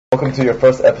Welcome to your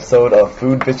first episode of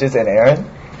Food Bitches and Aaron.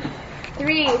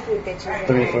 Three food bitches.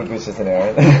 Three food bitches and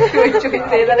Aaron. Should we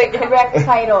say that again? Correct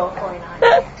title going on.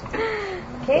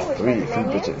 Okay, which Three one's the food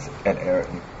menu? bitches and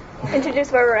Aaron.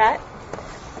 Introduce where we're at.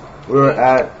 We're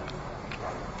at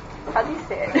How do you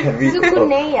say it?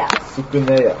 Tsukuneya.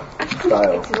 Tsukuneya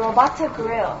style. It's Robata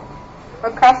Grill.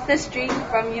 Across the street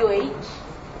from UH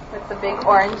with the big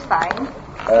orange sign.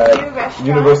 At restaurant.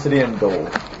 University in Dole.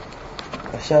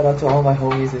 A shout out to all my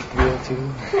homies at 302.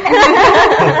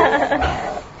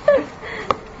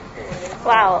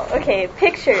 Wow. Okay,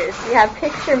 pictures. We have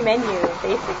picture menu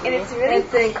basically. And it's really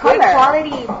It's in good color.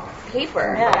 quality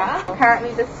paper. Yeah.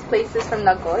 Apparently this place is from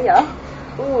Nagoya.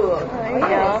 Ooh. there you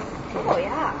go. Oh,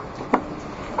 yeah.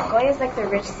 Nagoya is like the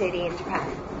rich city in Japan.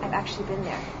 I've actually been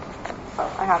there.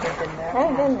 Oh, I haven't been I there.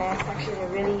 haven't been there. It's actually a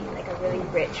really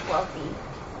rich, wealthy,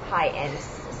 high-end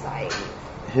society.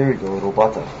 Here we go,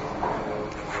 Robata.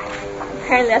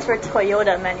 Apparently that's where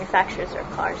Toyota manufactures their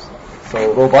cars.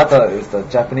 So Robata is the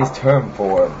Japanese term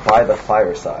for by the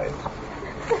fireside.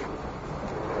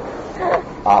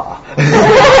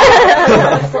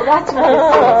 So that's what this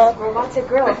is. Robata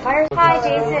Grill. Fire. Hi,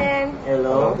 Jason.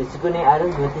 Hello. The Tsukuneya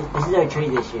items, this is our tray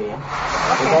this year, yeah?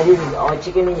 What that is all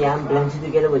chicken and yam blended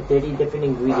together with 30 different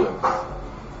ingredients.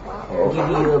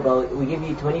 We give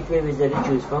you 20 flavors that to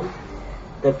choose from.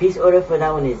 The piece order for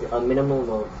that one is a minimum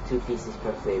of 2 pieces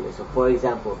per flavor. So for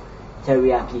example,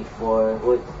 teriyaki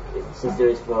since there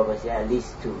is 4 of us, yeah, at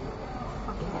least 2.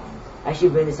 I actually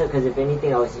bring this up because if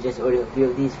anything, I would suggest ordering a few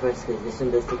of these first because this one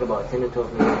does take about 10 to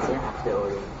 12 minutes after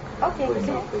ordering. Okay, For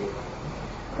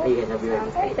cool. you. You guys have your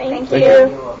Thank Thank you.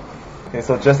 Okay,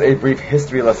 so just a brief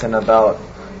history lesson about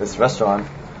this restaurant.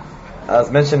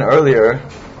 As mentioned earlier,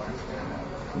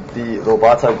 the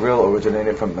Robata Grill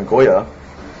originated from Nagoya.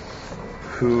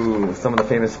 Some of the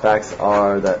famous facts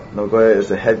are that Nagoya is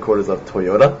the headquarters of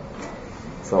Toyota.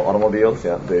 So automobiles,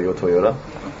 yeah, there you go, Toyota.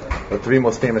 The 3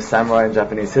 most famous samurai in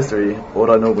Japanese history,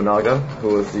 Oda Nobunaga,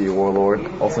 who was the warlord,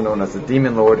 also known as the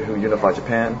Demon Lord who unified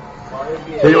Japan.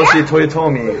 Hideyoshi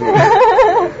Toyotomi,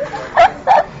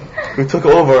 who took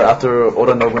over after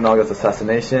Oda Nobunaga's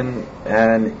assassination,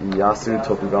 and Ieyasu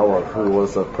Tokugawa, who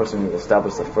was the person who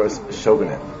established the first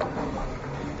shogunate.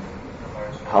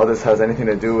 How this has anything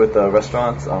to do with the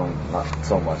restaurants, not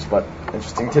so much, but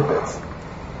interesting tidbits.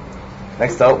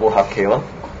 Next up, we'll have Kayla.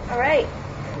 Alright,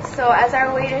 so as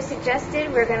our waiter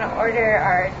suggested, we're going to order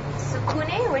our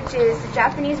tsukune, which is the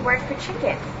Japanese word for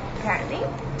chicken, apparently.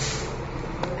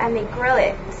 And they grill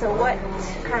it. So what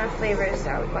kind of flavors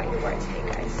are we going for today,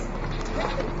 guys?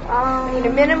 We need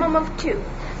a minimum of 2.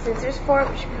 Since there's 4,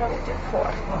 we should probably do 4.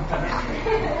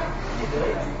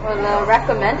 Well, the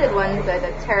recommended ones are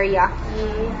the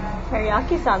teriyaki.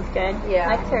 Teriyaki sounds good. Yeah.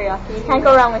 I like teriyaki. You can't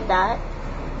go wrong with that.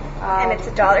 And it's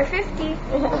 $1.50.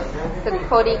 The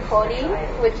kori kori,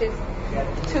 which is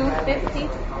 $2.50.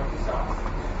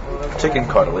 Chicken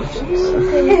cartilage.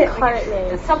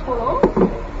 Cartilage. Sapporo.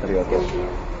 Arigato.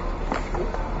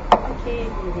 Okay,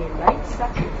 the light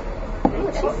sake. Ooh,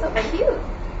 that's so cute.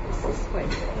 This is for you.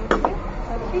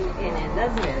 Okay, and then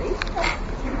raspberry.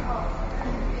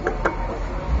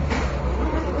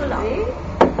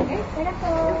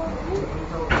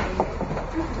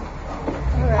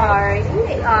 Alrighty.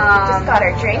 We just got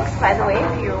our drinks, by the way,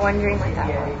 if you were wondering what that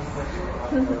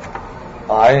was.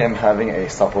 I am having a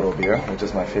Sapporo beer, which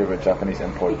is my favorite Japanese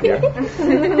import beer.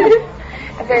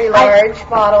 A very large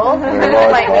bottle, Very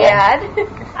large might we bottle. add.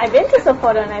 I've been to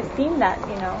Sapporo and I've seen that,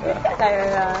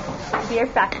 their beer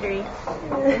factory.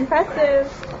 It's impressive.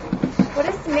 What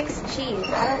is mixed cheese?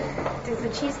 Does the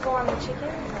cheese go on the chicken?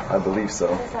 I believe so.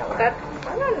 How does that work?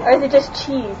 I don't know. Or is it just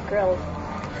cheese grilled?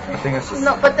 I think it's just,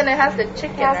 No, but then it has the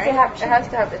chicken, It has to right? have It has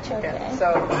to have the chicken. Okay.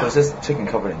 So, it's just chicken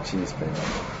covered in cheese, pretty much.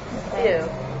 ew.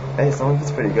 Hey, some of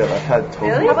it's pretty good. I've had tofu.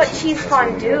 Really? How about cheese. cheese That's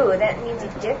really fondue? good. That means you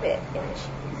dip it in the cheese.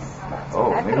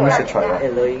 Oh, That maybe could we work. should try that.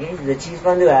 Hello, you guys. The cheese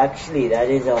fondue, actually, that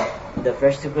is the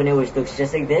fresh tsukune, which looks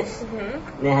just like this.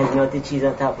 Mm-hmm. And it has melted cheese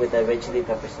on top with a red chili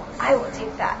pepper sauce. I will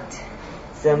take that.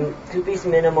 Some 2-piece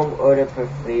minimum order per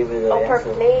flavor, though. Oh, yeah, per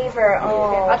so- flavor.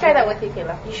 Oh, I'll try that with you,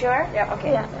 Kayla. You sure? Yeah.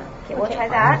 Okay. Yeah. Okay, we'll Okay. try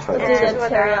that. I'll try We'll that. do And the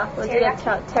what teriyaki. We'll do the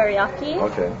teriyaki? teriyaki.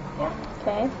 Okay.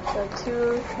 Okay, so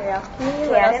 2 teriyaki.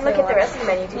 Okay, I didn't look at the rest of the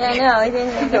menu. Did Yeah, you? no, I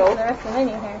didn't look No. at the rest of the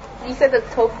menu here. You said the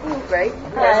tofu, right?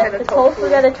 Yeah, the tofu we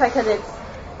gotta try because it's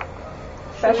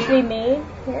freshly made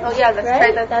here. Oh, yeah, let's right?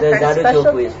 try that. That's The very Zaru special.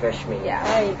 tofu is fresh made. Yeah.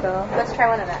 There you go. Let's try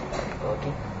one of that.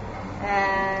 Okay.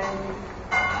 And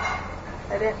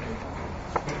I didn't.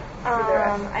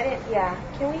 I didn't, yeah.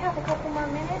 Can we have a couple more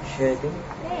minutes? Sure thing.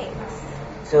 Thanks.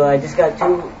 So I just got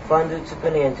 2 fondue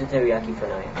tsukune and 2 teriyaki for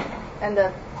now, yeah. And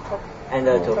the And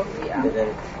the tofu. Tofu, yeah.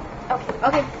 The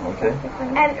Okay. Okay.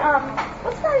 And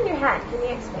what's that in your hand? Can you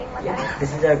explain what that is?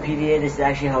 This is our PDA. This is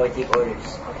actually how I take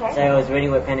orders. Okay. So I was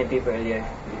writing with pen and paper earlier.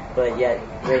 But yeah,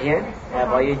 right here, I have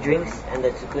all your drinks and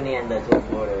the Tsukuneya and the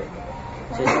tofu order.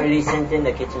 So it's already sent in.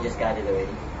 The kitchen just got it already.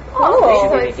 Oh, They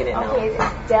should so be it's, making it now. okay,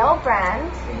 it's Dell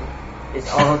brand. It's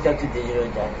all hooked up to digital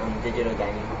dining. Digital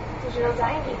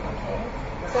dining, okay.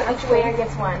 So each waiter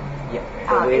gets one. Yeah.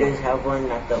 The waiters have one,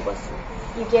 not the busser.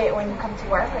 You get it when you come to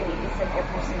work, or it's like your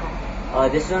personal?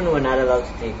 This one we're not allowed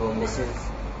to take home. This is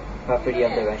property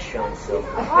of the restaurant, so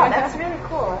Oh, that's really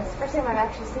cool. It's the first time I've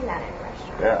actually seen that in a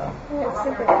restaurant. Yeah. It's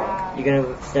super cool. you're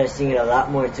gonna start seeing it a lot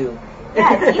more too.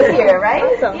 Yeah, it's easier, right?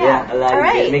 Awesome. Yeah, a lot All easier.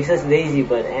 right. It makes us lazy,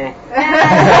 but eh.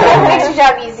 Makes your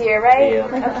job easier, right?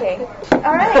 Yeah. Okay.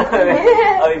 All right.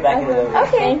 I'll be back in a little bit.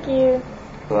 Okay. Thank you.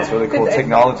 So that's really cool.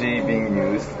 Technology being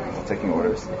used while taking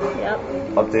orders. Yep.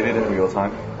 Updated in real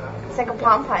time. It's like a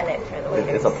Palm Pilot for the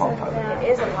waiters. It's a Palm Pilot. Yeah. It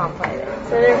is a Palm Pilot.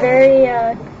 So they're very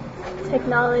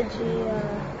technology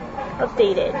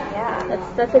updated. Yeah.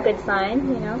 That's a good sign,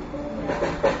 you know.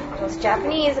 Those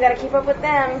Japanese, gotta keep up with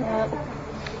them. Yep.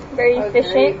 Very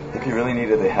efficient. If you really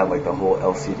needed, they had like the whole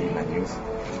LCD menus.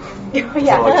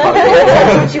 Yeah. So, like,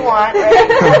 That's what you want,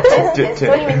 right? Just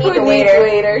don't even need the waiter.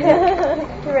 Waiters.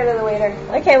 Get rid of the waiter.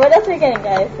 Okay, what else are we getting,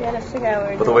 guys? We gotta figure out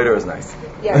where. But the waiter is nice.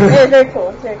 They're very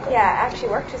cool. Very cool. Yeah, I actually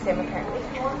worked with him apparently.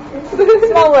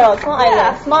 Small world, small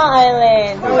island, small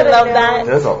island. We love that.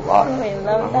 There's a lot. We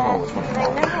love I that. don't know which one. I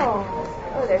know.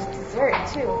 Oh, there's dessert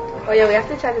too. Oh yeah, we have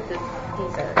to try the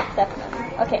dessert.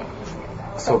 Definitely. Okay.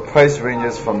 So price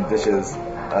ranges from dishes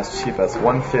as cheap as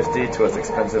 $150 to as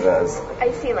expensive as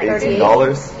I see like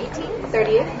 $18. 18?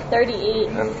 38. 38.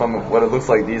 And from what it looks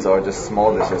like, these are just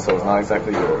small dishes, so it's not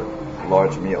exactly your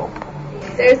large meal.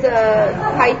 There's a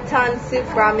Python soup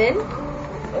ramen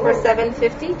for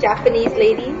 $7.50. Japanese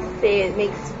ladies say it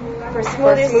makes For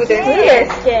smoother smoother skin.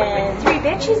 Skin. 3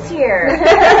 bitches here.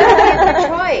 Good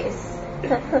choice.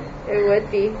 It would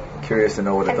be. Curious to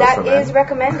know what it And does that for men. is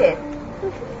recommended.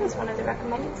 It's one of the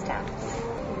recommended stamps.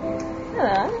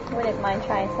 Wouldn't mind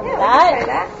trying some Yeah, of we that. can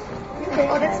try that.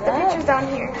 Oh, that's the pictures down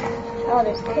here. Oh,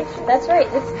 there's pictures. That's right.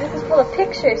 This is full of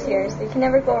pictures here, so you can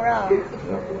never go wrong.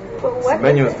 But The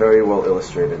menu is very well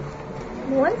illustrated.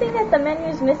 One thing that the menu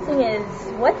is missing is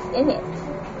what's in it.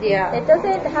 Yeah. It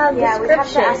doesn't have Yeah, we have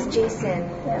to description. ask Jason.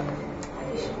 Yep.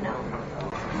 You should know.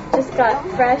 Just got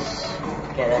fresh.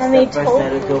 Okay, that's Homemade the first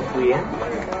set of tofu, yeah?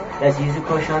 That's yuzu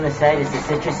kosher on the side. It's a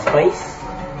citrus spice.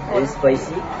 It is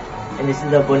spicy. And this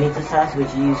is the bonito sauce,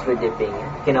 which you use for dipping.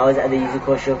 Yeah? You can always add the yuzu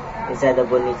kosher inside the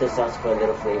bonito sauce for a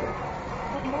little flavor.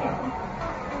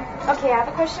 Okay, I have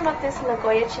a question about this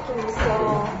Nagoya chicken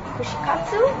miso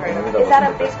kushikatsu. Maybe Is that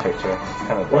a the big... best picture. It's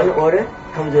kind of One order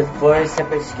comes with 4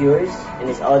 separate skewers, and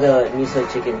it's all the miso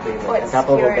chicken pretty much, Oh, on it's top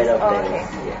of a skewers. bed of Oh, lettuce.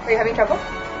 okay. Yeah. Are you having trouble?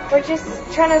 We're just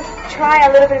trying to try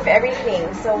a little bit of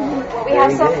everything. So what we have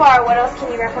Very so good. far, what else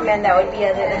can you recommend that would be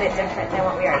a little bit different than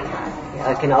what we already have?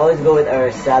 I can always go with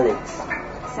our salads.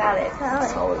 Salad.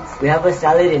 solids. We have a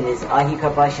salad in this ahi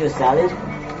carpaccio salad.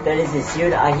 That is the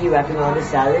seared ahi wrapping around the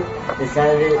salad. The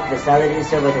salad is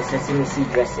served with a sesame seed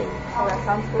dressing. Oh, that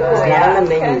sounds good. It's not on the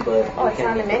menu, but Oh, you it's can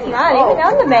on the menu. Not even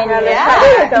on the menu. Yeah.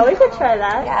 There we go. We could try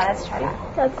that. Yeah, let's try that.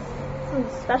 That's something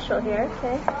special here.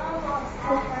 Okay.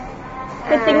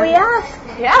 Good thing we asked.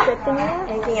 Yeah. Good thing we asked.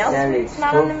 Anything else? salads, It's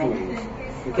not on the tofu. menu. You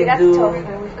We can got do the tofu.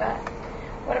 We've got.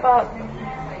 What about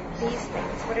these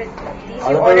things? What are these?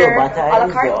 all You of our order robata a la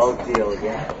items. They're all carte? grilled,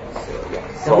 yeah. So, yeah.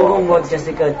 Some of them work just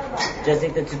like the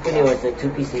Tsukuneya, where it's a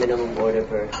 2-piece minimum order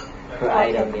per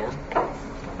item, yeah.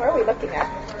 What are we looking at?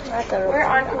 That's a We're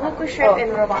on Kuhuku shrimp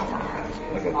and robata.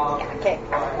 Okay.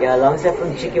 Yeah, alongside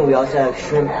from chicken, we also have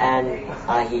shrimp and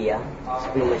ahi, yeah. That's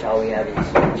pretty much all we have is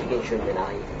chicken, shrimp, and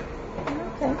ahi.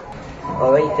 Okay.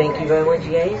 Alright, thank you very much,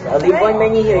 guys. I'll leave one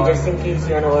menu here just in case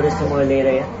you want to order some more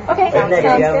later, yeah. Okay. If not, if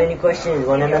Sounds you have good. any questions,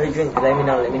 want another drink, let me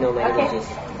know. Let me know. My name Okay. is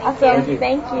Jason. Awesome. you.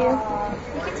 Thank you. You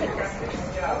can take this.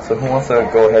 So who wants to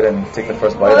go ahead and take the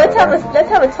first bite? Well, let's out have of a let's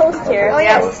have a toast here. Okay. Oh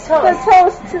yeah, Toast. The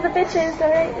toast to the bitches,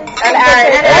 alright? And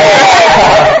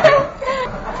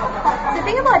the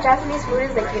thing about Japanese food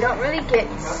is like you don't really get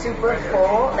super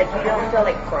full, like you don't feel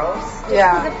like gross. Just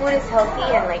Yeah. because the food is healthy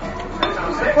and like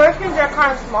the portions are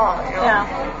kind of small. You know? Yeah.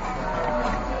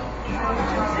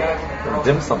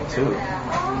 dim sum too.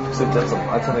 So dim sum,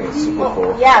 I think it's super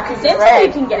cool. Yeah, because Dim sum bread.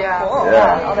 you can get Yeah. full.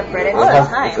 Yeah. All the bread and All the It has-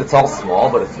 time. it's all small,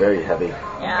 but it's very heavy.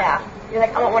 Yeah. You're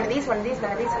like, I want one of these, one of these,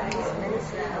 one of these, one of these, one of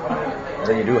these. And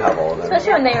then you do have all of them.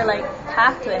 Especially when they're like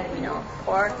packed with,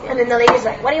 pork. And then the lady's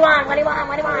like, what do you want? What do you want?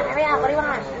 What do you want? Hurry up, what do you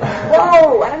want?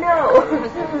 Whoa, I don't know.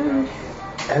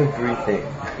 Everything.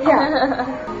 Yeah.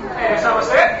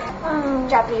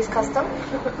 Japanese custom.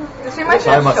 This reminds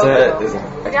me of Ochaimase shoguro. is an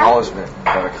acknowledgement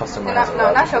that a customer has No,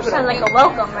 not Kind shoguro. of like a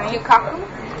welcome, right? Yukaku.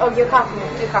 Oh, yukaku.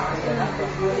 Yukaku.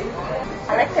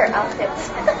 I like their outfits.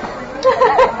 I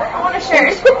want a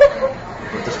shirt.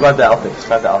 Describe the outfit.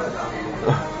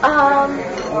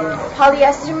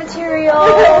 Polyester material,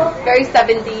 Very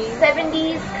 70s.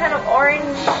 70s, kind of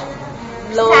orange,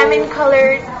 Low, salmon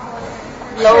colored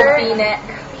low shirt. V-neck.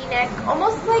 V-neck,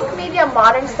 almost like maybe a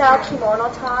modern style kimono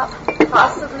top,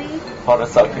 possibly,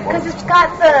 because it's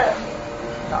got the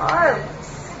arms.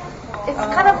 It's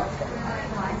kind of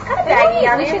baggy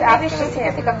on We it. should Maybe ask it's them just to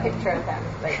him. take a picture of them.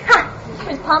 Like,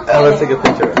 His palm Let's take a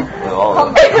picture with all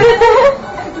of them.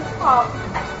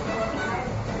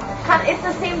 It's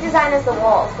the same design as the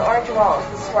walls, the orange walls,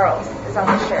 the swirls is on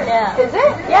the shirt. Yeah. Is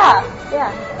it? Yeah.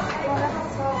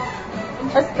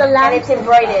 That's the And last. it's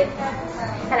embroidered.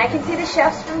 And I can see the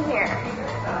chefs from here.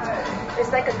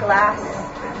 There's like a glass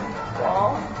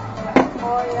wall.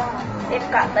 oh yeah. They've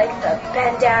got like the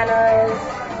bandanas,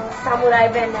 samurai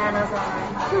bandanas on.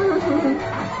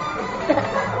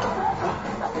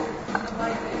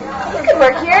 You could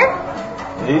work here.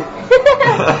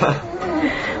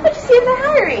 What'd you see in the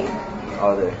hiring?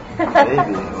 Are they?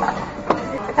 Maybe. I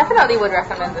definitely would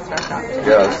recommend this restaurant.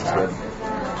 Yeah, this is good.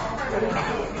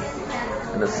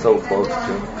 And it's so close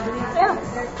too. Yeah.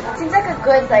 Seems like a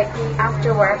good like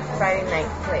after work Friday night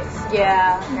place.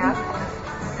 Yeah. Yeah.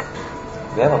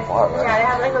 They have a bar, right? Yeah, they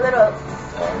have like a little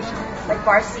Yeah. like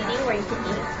bar seating where you can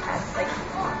eat at like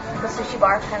the sushi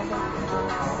bar kind of thing.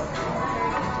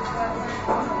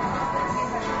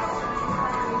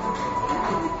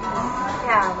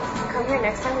 Yeah, come here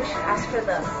next time. We should ask for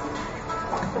the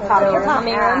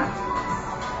Tommy one.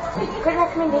 Good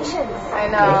recommendations. I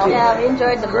know. Yeah, we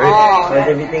enjoyed them Great. all. How's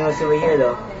everything else over here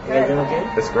though? You guys doing okay?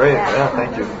 It's great. Yeah,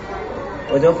 thank you.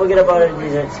 Well, don't forget about our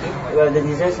desserts. We have the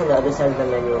desserts on the other side of the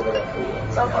menu over there.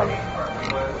 So funny.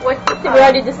 What Did we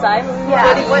already decide? Yeah.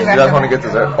 What do you You guys want to get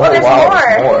dessert? Oh, there's wow,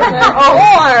 more. there's more.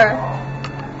 More.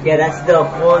 Yeah, that's the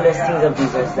full listings of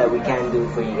desserts that we can do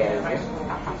for you guys.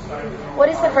 What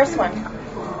is the first one?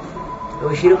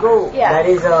 Ushiroko, Yeah. that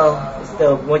is it's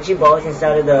the mochi balls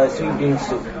inside of the sweet bean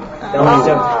soup. That one's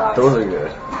the Those are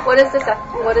good. What is this?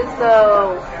 What is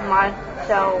the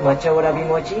matcha? matcha warabi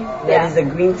mochi. That Yeah. is the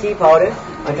green tea powder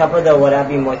on top of the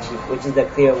warabi mochi, which is the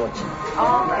clear mochi.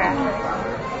 Oh, okay.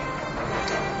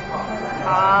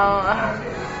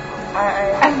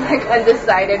 I'm like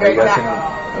undecided Are right you guys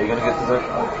now. are you gonna get dessert?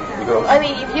 You go. I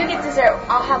mean, if you get dessert,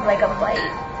 I'll have like a bite.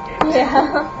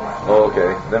 Yeah. Oh,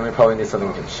 okay. Then we probably need something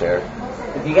we can share.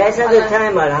 If you guys have the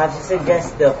time, I'd have to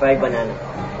suggest the fried banana.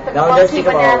 The That one does funky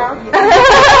take banana.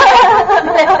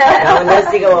 That one does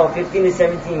take about 15 to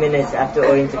 17 minutes after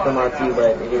ordering to come out to you,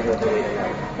 but it is worth it.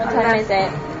 What time is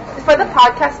it? For the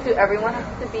podcast, do everyone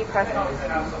have to be present?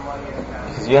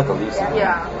 Because you have to leave soon.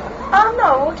 Yeah.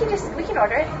 No, we can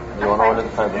order it. You want to order the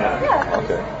fried banana? Yeah.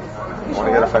 Okay. Want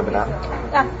to get a fried banana?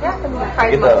 Yeah.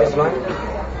 Get This the. one?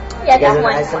 Yeah, You guys that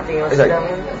want to add one. something else It's to like- that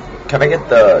one? Can I get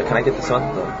this one?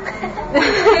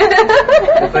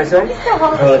 The first one?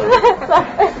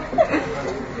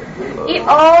 Eat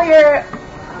all your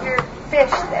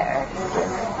fish there.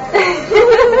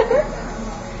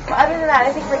 But other than that, I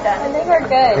think we're I done. think we're I think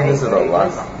good. this is the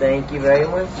last. Thank you very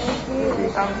much.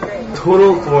 Sounds great.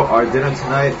 Total for our dinner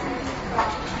tonight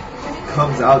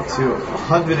comes out to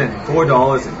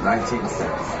 $104.19.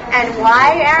 And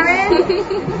why, Aaron?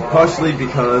 Partially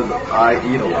because I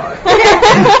eat a lot.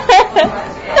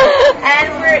 And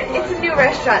it's a new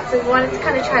restaurant, so we wanted to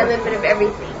kind of try a little bit of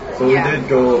everything. So we did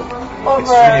go Over,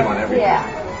 extreme on everything. yeah.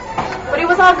 But it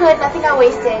was all good, nothing got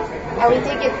wasted. And we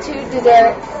did get 2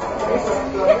 desserts.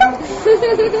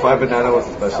 Fried banana was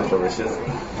especially delicious.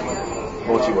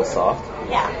 Mochi was soft.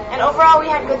 Yeah. And overall, we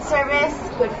had good service,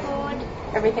 good food,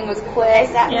 Everything was nice quick.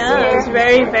 atmosphere. Yeah, it was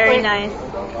very, very nice.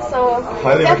 So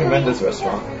Highly definitely- recommend this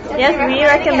restaurant. Yes, definitely we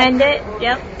recommend it.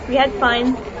 Yep, we had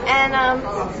fun. And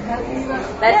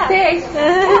That's it. So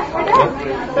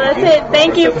that's it.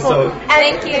 Thank you for. Episode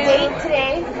and the date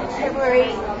today,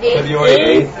 February 8th. February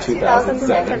 8th,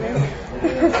 2007.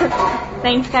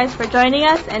 Thanks, guys, for joining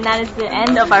us, and that is the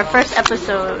end of our first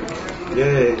episode.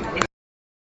 Yay.